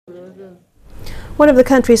One of the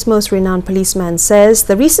country's most renowned policemen says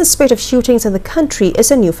the recent spate of shootings in the country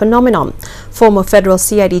is a new phenomenon. Former federal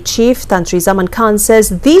CID chief Tan Sri Zaman Khan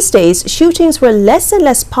says these days shootings were less and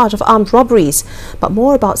less part of armed robberies, but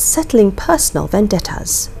more about settling personal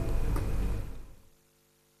vendettas.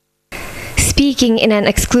 Speaking in an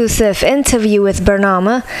exclusive interview with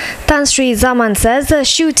Bernama, Tan Sri Zaman says the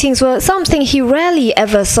shootings were something he rarely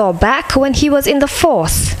ever saw back when he was in the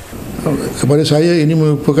force. Kepada saya ini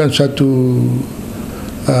merupakan satu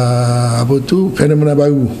fenomena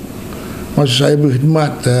baru. Masa saya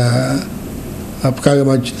berkhidmat perkara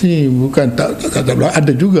macam ni bukan tak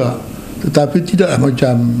ada juga, tetapi tidaklah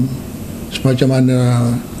semacam mana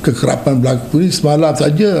kekerapan berlaku ni. Semalam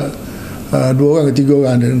saja 2 orang ke 3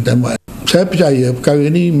 orang yang tembak. Saya percaya perkara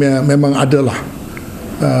ini memang adalah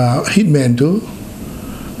hitman tu,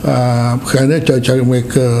 kerana cara-cara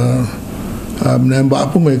mereka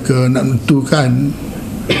menembak pun mereka nak menentukan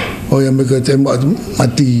orang yang mereka tembak tu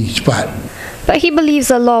mati cepat. But he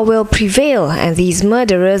believes the law will prevail and these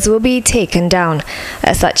murderers will be taken down.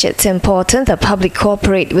 As such, it's important the public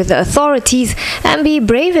cooperate with the authorities and be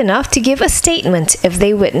brave enough to give a statement if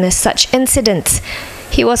they witness such incidents.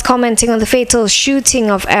 He was commenting on the fatal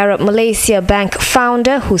shooting of Arab Malaysia Bank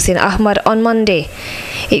founder Hussein Ahmad on Monday.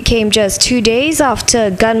 It came just 2 days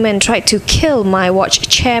after gunmen tried to kill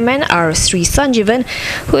MyWatch chairman R. Sri Sanjeevan,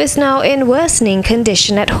 who is now in worsening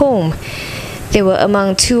condition at home. They were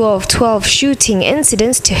among 2 of 12 shooting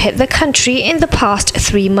incidents to hit the country in the past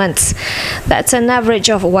 3 months. That's an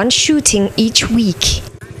average of 1 shooting each week.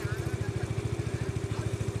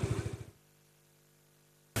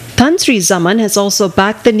 Tan Sri Zaman has also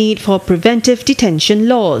backed the need for preventive detention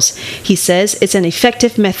laws. He says it's an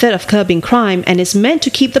effective method of curbing crime and is meant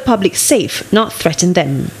to keep the public safe, not threaten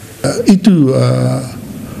them. Itu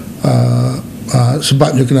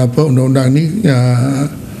sebabnya kenapa undang-undang ni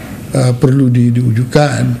perlu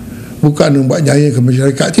diwujudkan. Bukan membuat jaya ke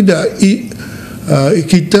masyarakat, tidak.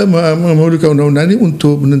 Kita memerlukan undang-undang ni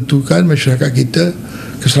untuk menentukan masyarakat kita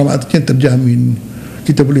keselamatannya terjamin.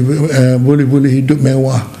 Kita boleh hidup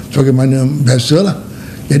mewah sebagaimana biasalah.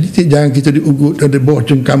 Jadi jangan kita diugut dari bawah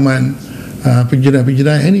cengkaman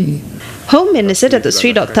penjenayah-penjenayah ini. Home Minister Datuk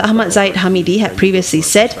Sri Dr. Ahmad Zahid Hamidi had previously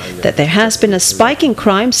said that there has been a spike in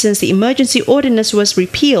crime since the emergency ordinance was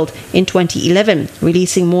repealed in 2011,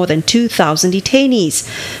 releasing more than 2,000 detainees.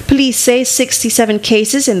 Police say 67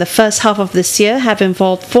 cases in the first half of this year have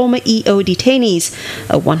involved former EO detainees,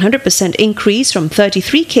 a 100% increase from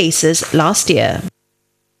 33 cases last year.